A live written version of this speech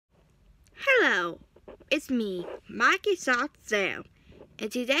it's me, Microsoft Sam,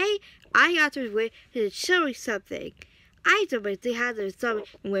 and today I got to show you something. I don't see how to something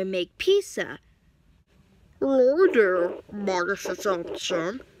when we make pizza. Hello there, Microsoft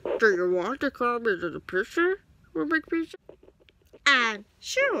Sam. Do you want to come into the pizza? We make pizza?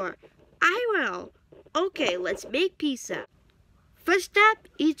 Sure, I will. Okay, let's make pizza. First up,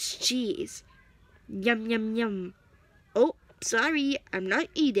 it's cheese. Yum, yum, yum. Oh, sorry, I'm not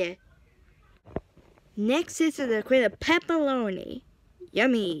eating. Next is the create of pepperoni.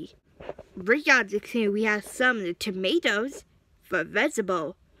 Yummy. Right out here we have some of the tomatoes for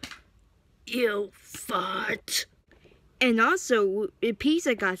vegetable. Ew, fart. And also, the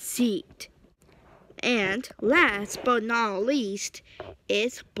pizza got seed. And last but not least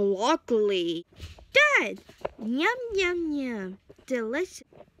is broccoli. Done! Yum, yum, yum. Delicious.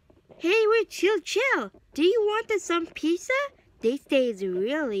 Hey, wait, chill. Do you want some pizza? This tastes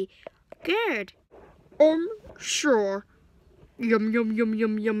really good. Sure. Yum, yum, yum,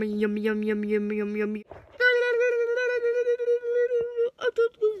 yum, yum, yum, yum, yum, yum, yum, yum.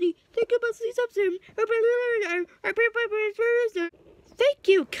 Thank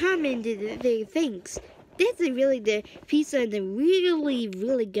you, comment the things. This is really the pizza and really,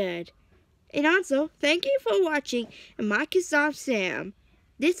 really good. And also, thank you for watching Microsoft Sam.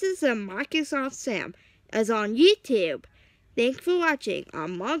 This is a Microsoft Sam as on YouTube. Thanks for watching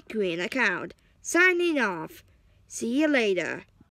on Monk Green account. Signing off. See you later.